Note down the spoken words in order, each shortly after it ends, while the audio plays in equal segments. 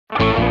You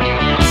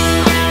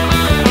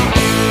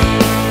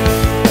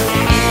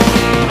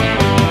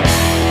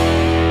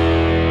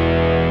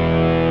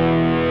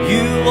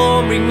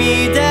won't bring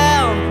me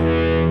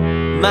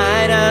down.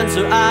 My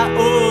answer are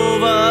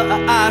over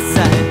our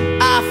side.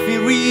 I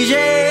feel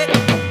reject.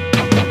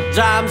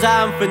 Times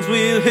and friends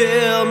will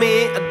heal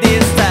me at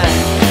this time.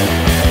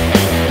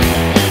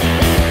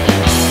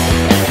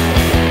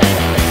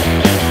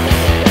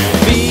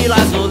 Feel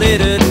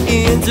isolated,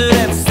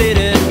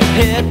 devastated.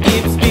 Head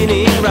keeps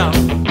spinning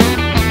round.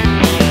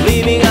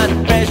 Living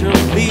under pressure,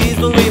 please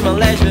believe my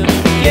leisure.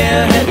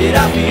 Yeah, have it,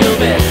 I feel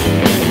bad.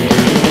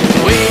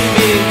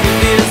 Waving to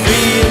these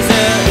dreams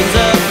in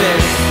the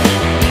bed.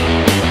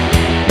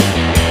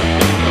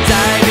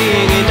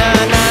 Diving in a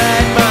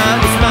nightmare,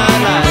 it's my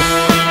life.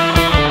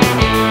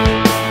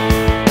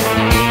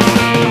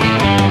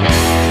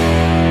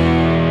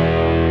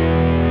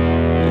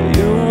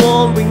 You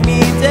won't bring me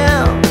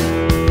down.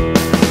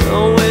 No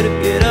way to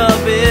get up,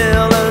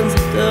 villains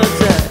at the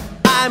time.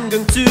 I'm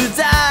going to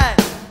die.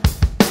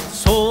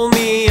 Just hold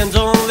me and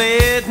don't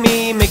let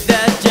me make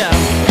that jump.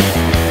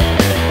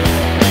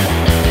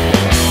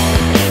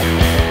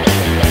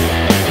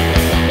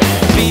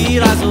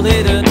 Feel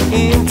isolated,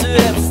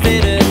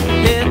 devastated.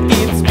 Head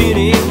keeps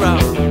spinning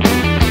round.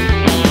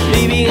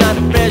 Living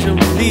under pressure,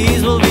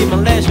 please will be my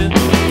leisure.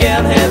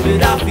 Can't help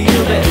it, I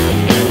feel bad.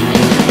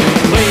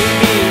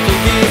 Waving to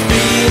these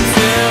dreams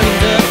in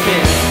the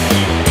pit.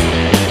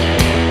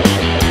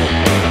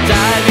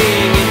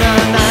 Diving in a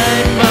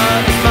nightmare,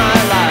 it's my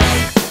life.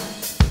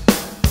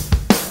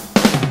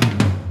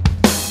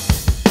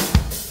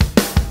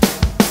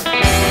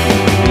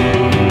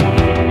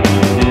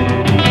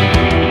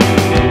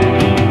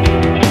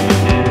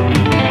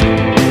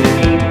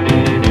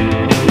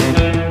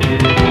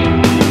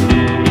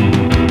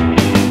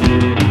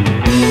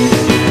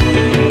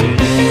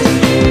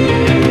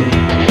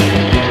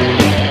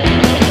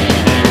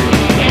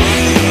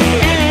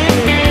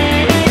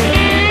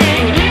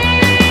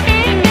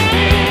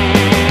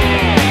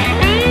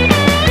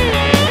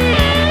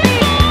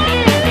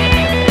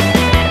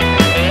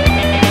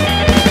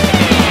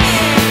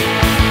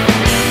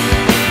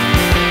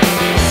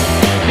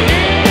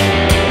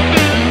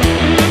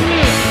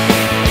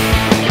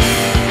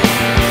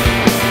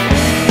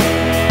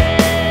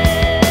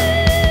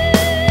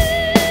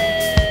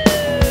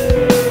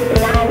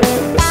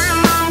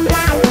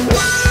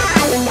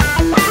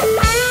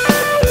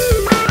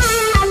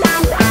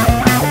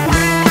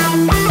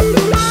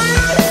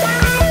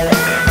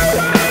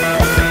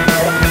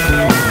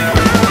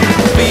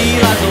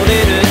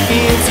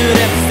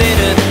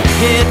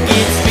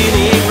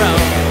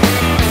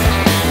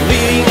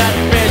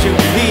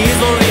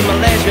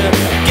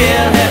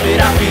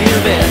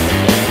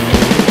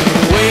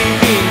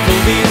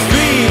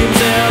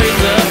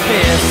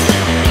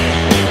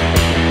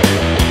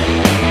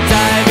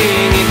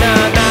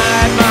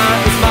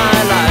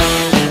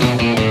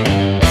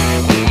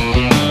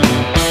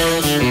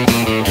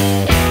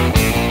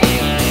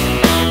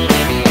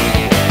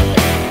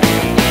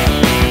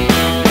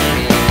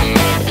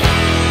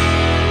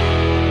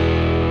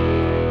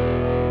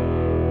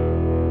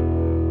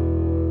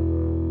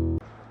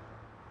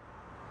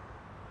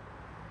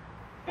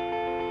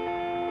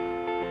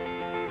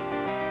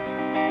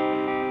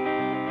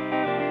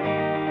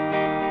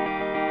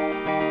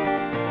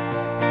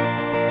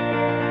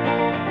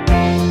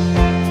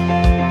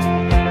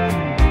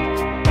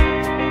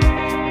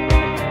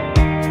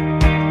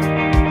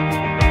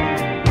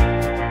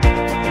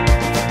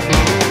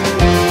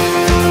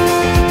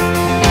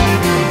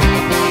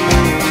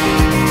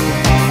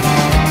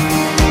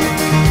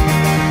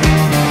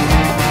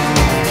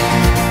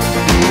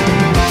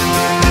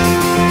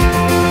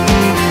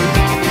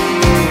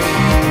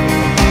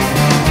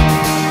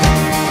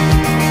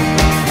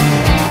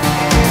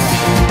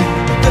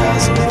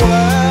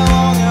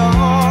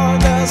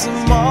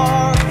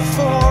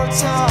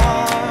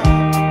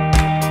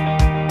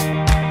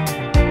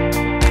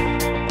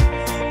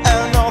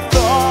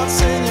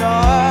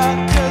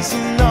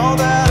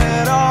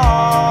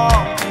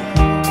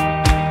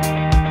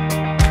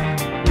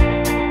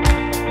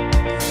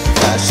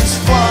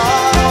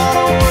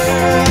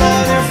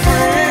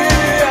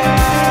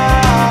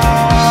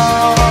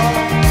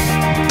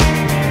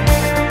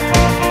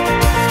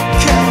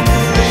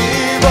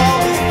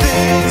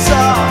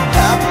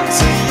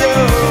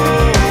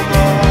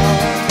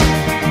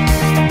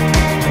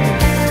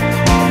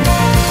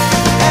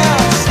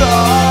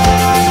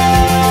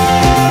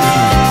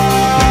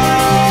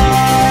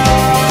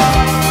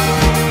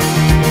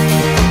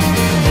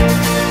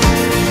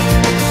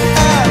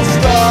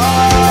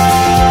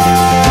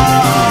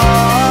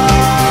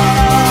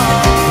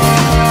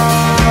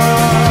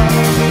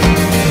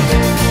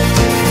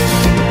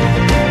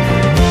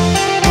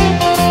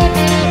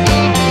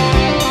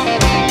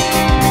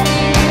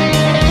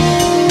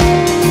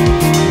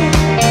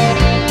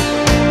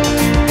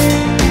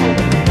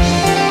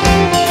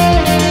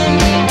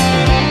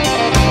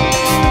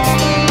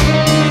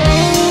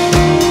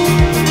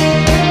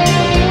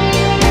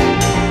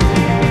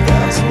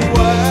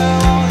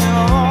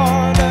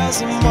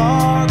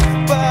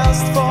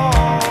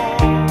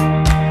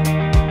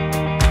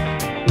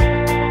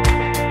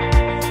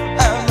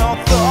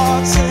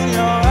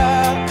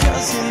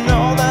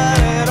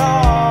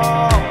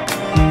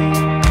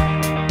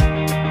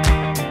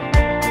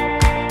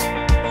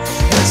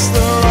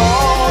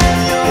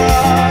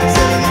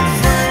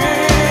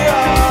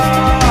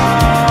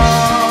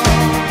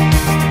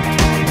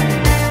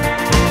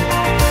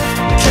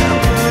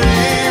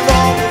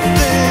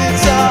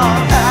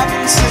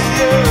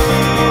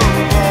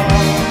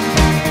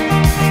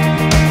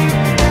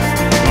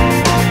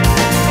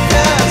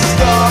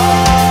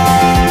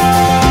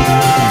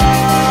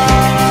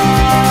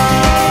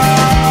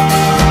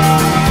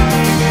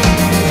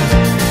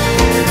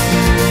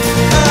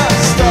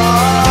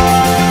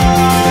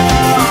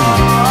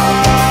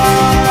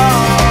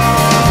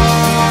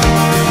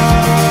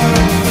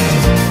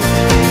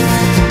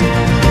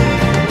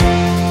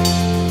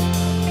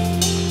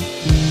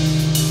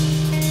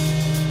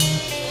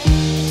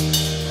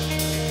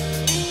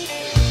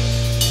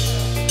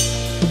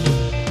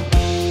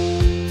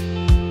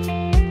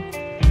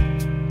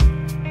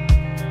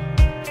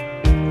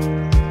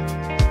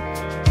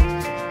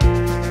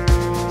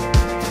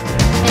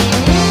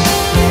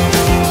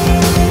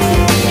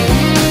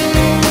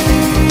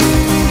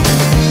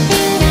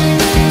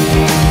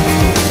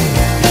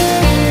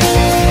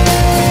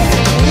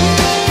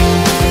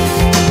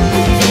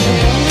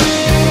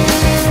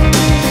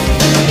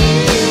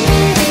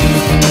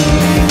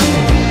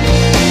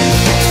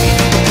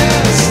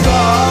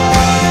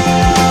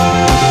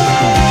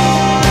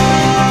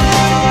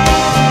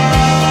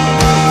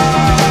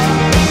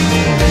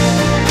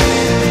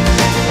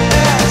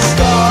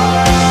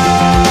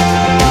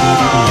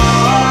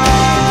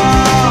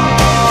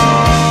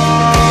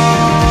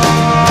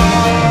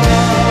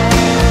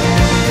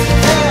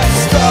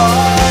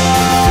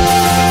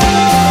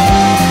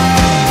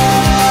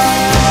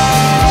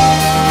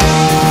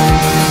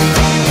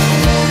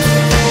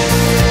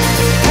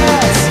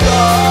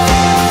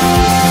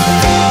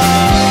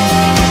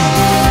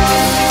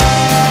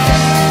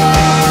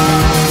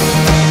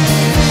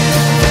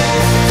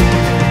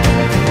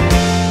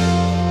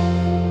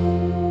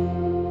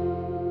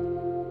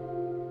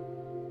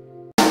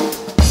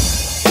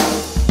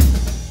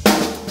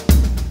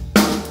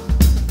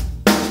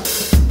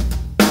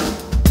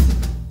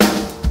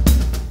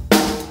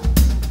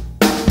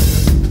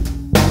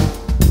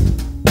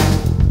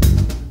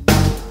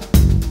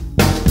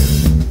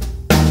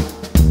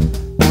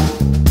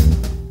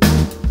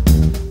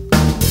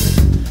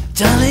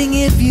 Darling,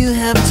 if you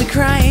have to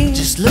cry,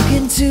 just look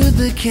into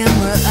the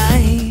camera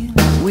eye.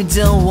 We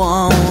don't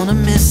wanna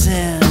miss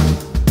it.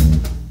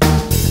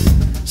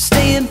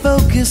 Stay in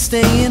focus,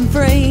 stay in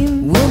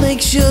frame. We'll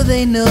make sure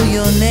they know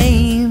your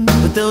name.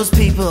 But those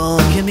people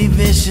can be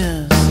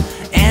vicious,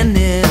 and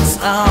it's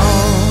all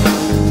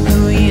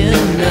who you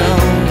know,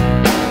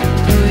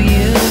 who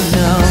you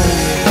know.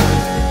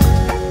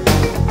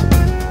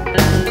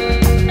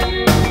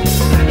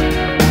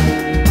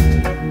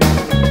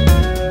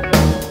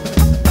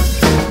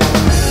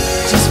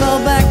 Just fall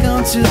back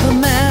onto the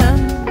map.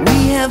 We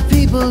have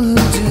people who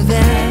do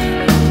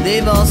that.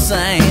 They've all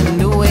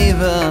signed a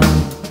waiver.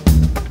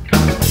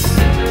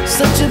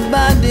 Such a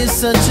body,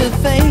 such a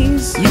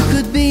face. You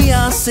could be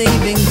our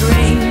saving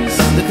grace.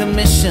 The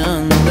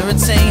commission, the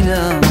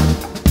retainer,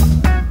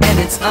 and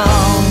it's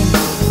all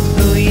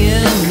who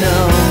you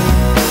know,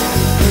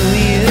 who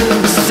you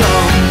know.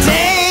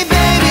 Someday,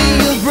 baby,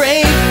 you'll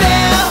break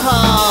their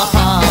heart,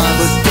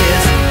 but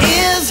this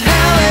is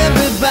how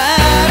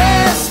everybody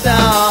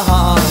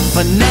starts.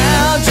 For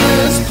now,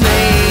 just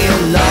play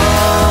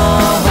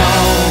along.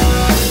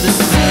 The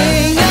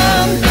singer,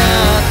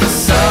 not the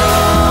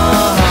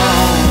song.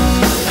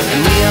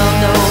 We all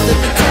know that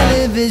the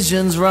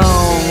television's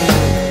wrong.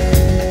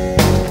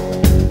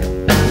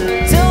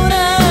 Don't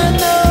I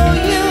know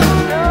you?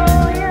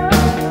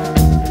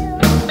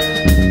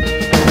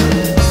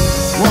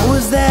 What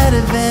was that,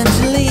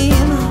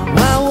 Evangeline?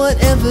 Why,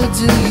 whatever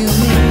do you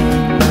mean?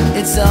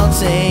 It's all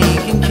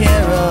taken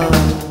care of.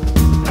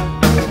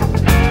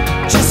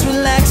 Just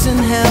relax and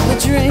have a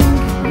drink.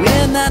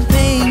 We're not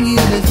paying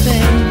you to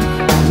think.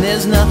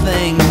 There's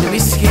nothing to be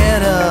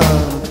scared of,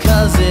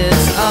 'cause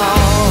it's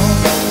all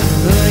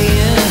who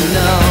you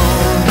know,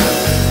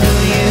 who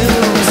you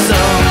know.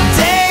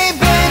 Someday,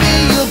 baby,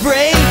 you'll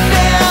break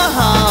their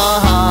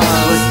heart,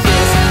 but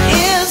this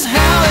is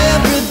how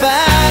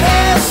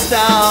everybody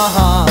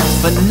starts.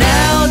 But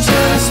now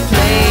just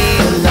play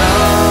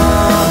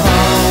along.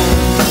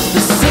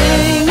 The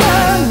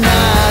singer,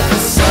 not the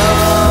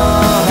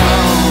song.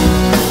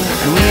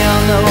 We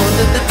all know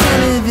that the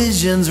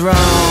television's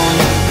wrong.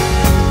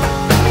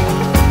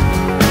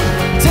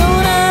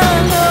 Don't I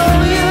know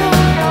you?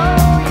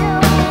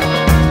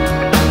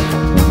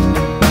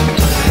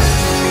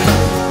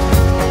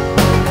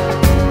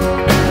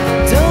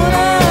 Don't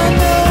I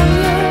know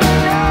you?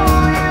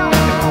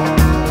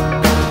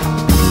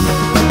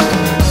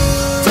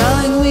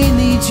 Darling, we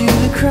need you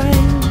to cry.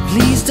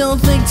 Please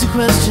don't think to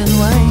question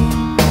why.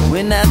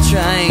 We're not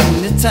trying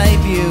to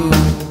type you.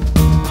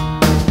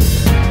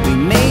 We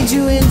made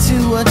you into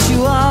what you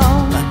are,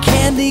 a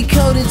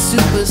candy-coated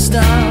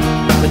superstar.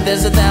 But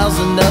there's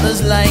 1,000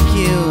 others like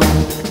you,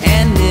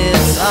 and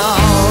it's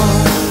all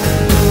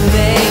who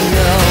they